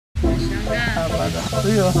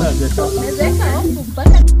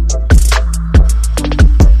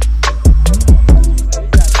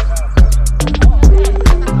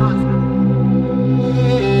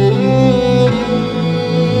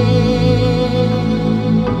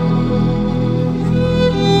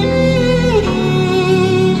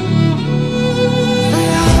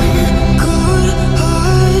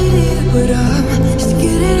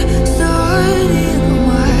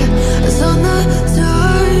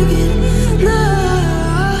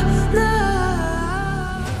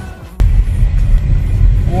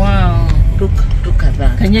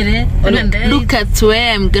Look at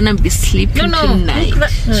where I'm gonna be sleeping tonight.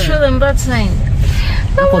 Show them that sign.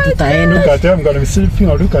 Look at where I'm gonna be sleeping,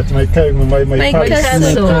 or look at my castle.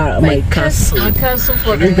 My castle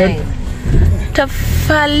for the night.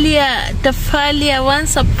 Tafalia,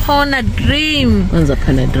 once upon a dream. Oh,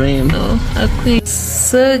 okay.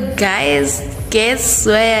 So guys, guess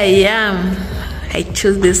where I am? I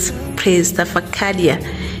chose this place, Tafakalia.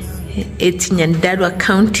 It's in Nyandarua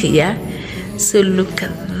County, yeah? So look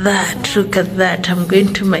at that. I'm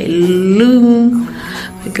going to my room.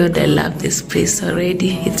 My God, I love this place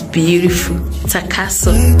already. It's beautiful. It's a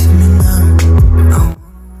castle.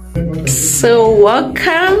 So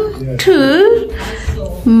welcome to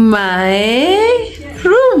my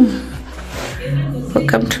room.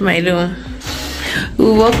 Welcome to my room.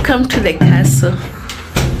 Welcome to the castle.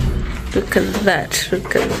 Look at that.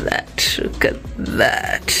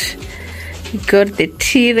 We got the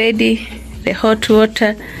tea ready. The hot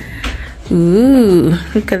water. Ooh,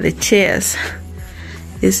 look at the chairs.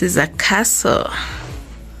 This is a castle.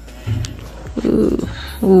 Ooh,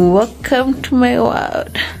 welcome to my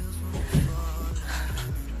world.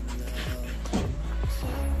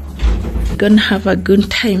 Gonna have a good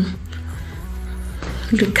time.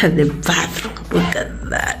 Look at the bathroom. Look at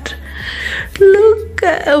that.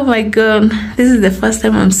 Oh my God, this is the first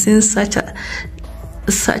time I'm seeing such a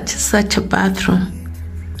bathroom.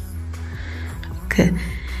 Okay,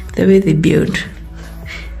 the way they build.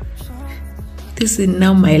 This is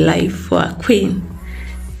now my life for a queen.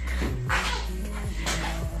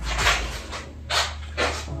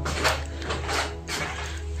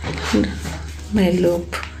 My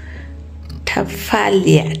loop.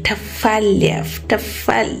 Tafalia.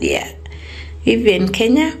 Even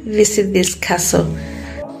Kenya, visit this castle.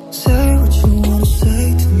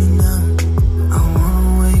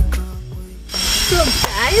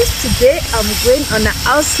 Today I'm going on an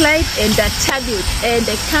outside and a chariot, and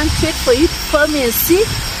I can't wait for you to follow me and see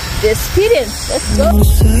the experience. Let's go.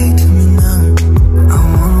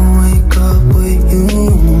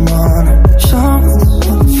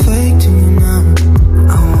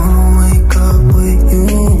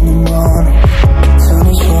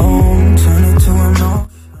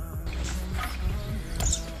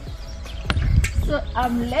 So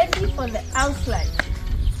I'm ready for the outside.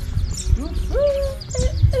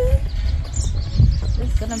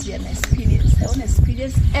 It's gonna be an experience. I want to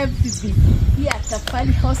experience everything. Here at the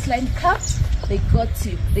Fali House Line Cup, they got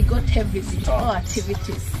you. They got everything. All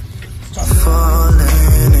activities.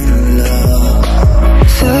 Falling in love.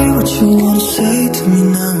 Say what you wanna say to me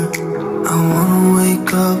now. I wanna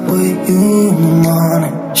wake up with you in the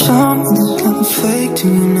morning. Show me there's nothing fake to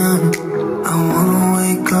you now. I wanna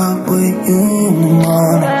wake up with you in the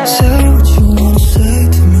morning. Say what you wanna say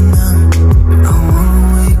to me now. I wanna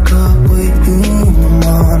wake up with you in the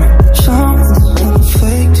morning. Show me there's nothing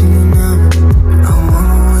fake to you now. I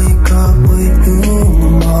wanna wake up with you in the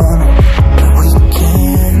morning. We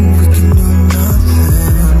can do nothing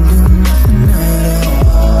at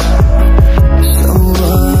all. So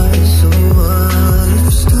what? If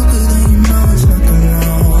you're stupid then you know it's nothing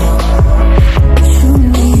wrong. You and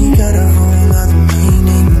me got a whole other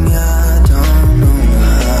meaning, I don't know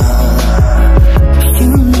how. You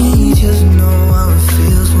and me just know how it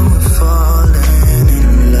feels when we're falling in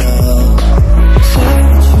love. Say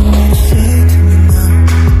what you wanna say to me now.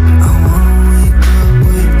 I wanna wake up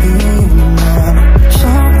with you in the morning.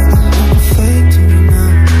 Show me there's nothing fake to me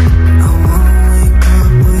now. I wanna wake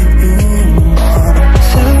up with you in the morning.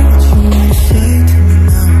 Say what you wanna say to me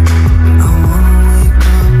now. I wanna wake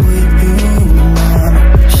up with you in the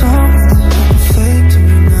morning. Show me there's nothing fake to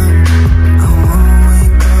me now. I wanna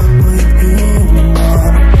wake up with you in the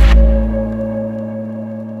morning.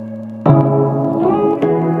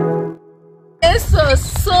 This was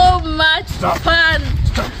so much fun.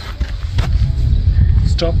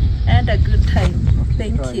 Stop. And a good time.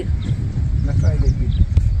 Thank you.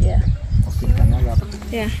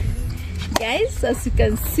 Yeah. Guys, as you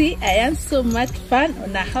can see, I had so much fun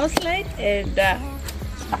on a house light, and I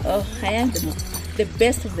had the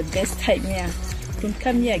best of the best time here. can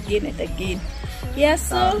come here again and again. Yeah,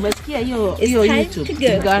 so it's time YouTube to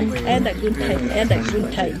go. And a good time, and a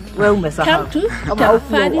good time. Come to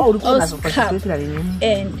Tafali House Club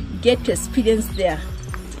and get to experience there.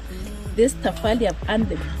 This Tafali have had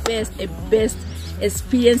the best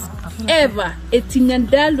experience ever. It's in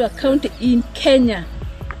Nyandarua County in Kenya.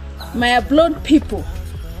 My blonde people,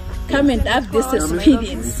 come and have this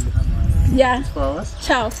experience. Yeah,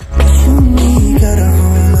 ciao.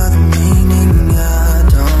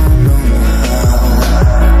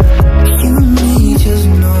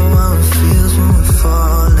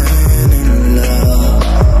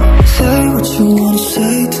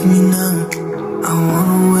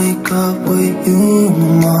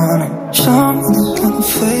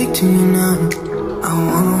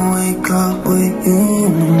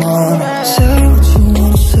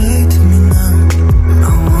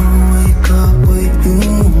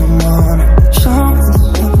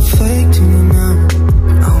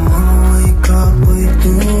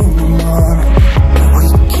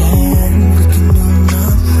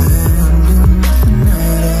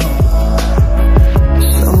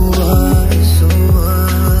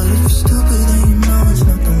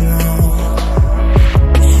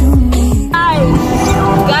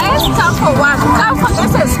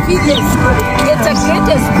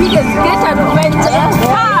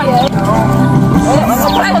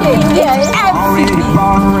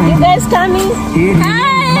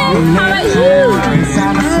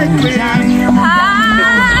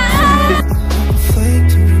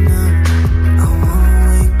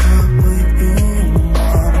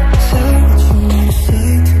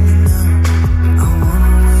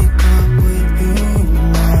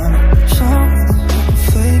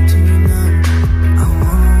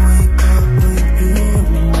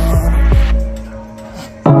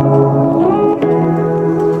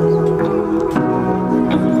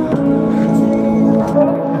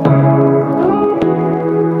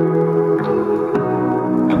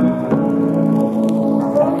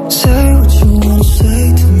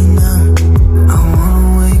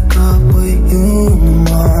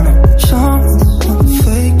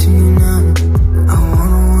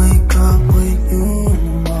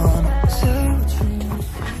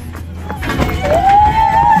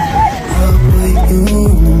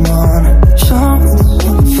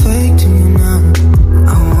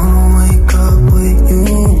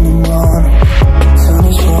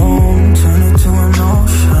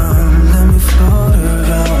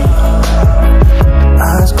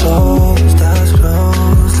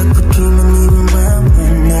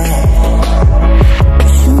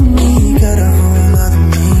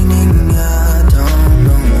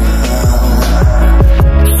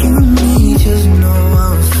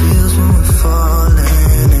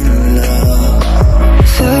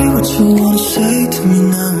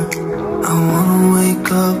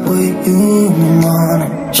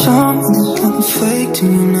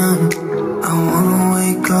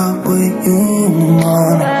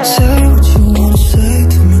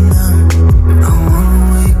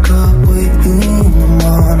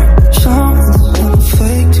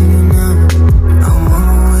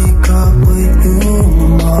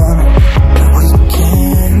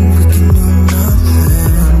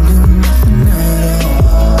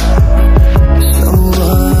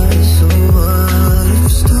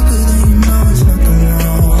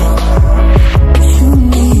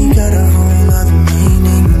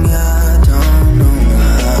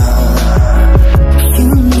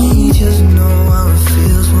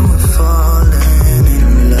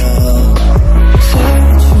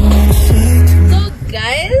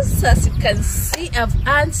 I've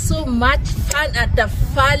had so much fun at the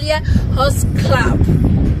Falia House Club.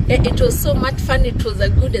 It was so much fun. It was a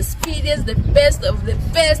good experience, the best of the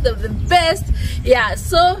best of the best. Yeah,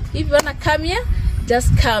 so if you wanna come here,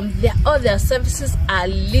 just come. All their services are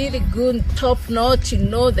really good, top notch. You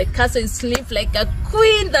know, the castle is sleep like a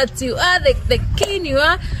queen that you are, the king you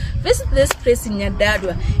are. Visit this place in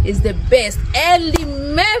Nyandarua is the best. And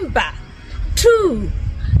remember to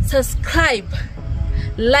subscribe,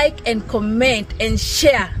 like and comment and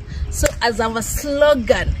share. So as our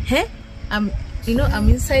slogan, I'm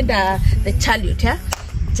inside the chariot.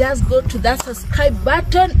 Just go to that subscribe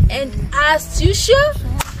button and as usual,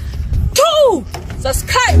 to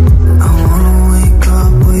subscribe. I wanna wake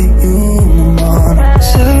up with you in the morning.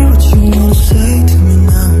 Say what you wanna say.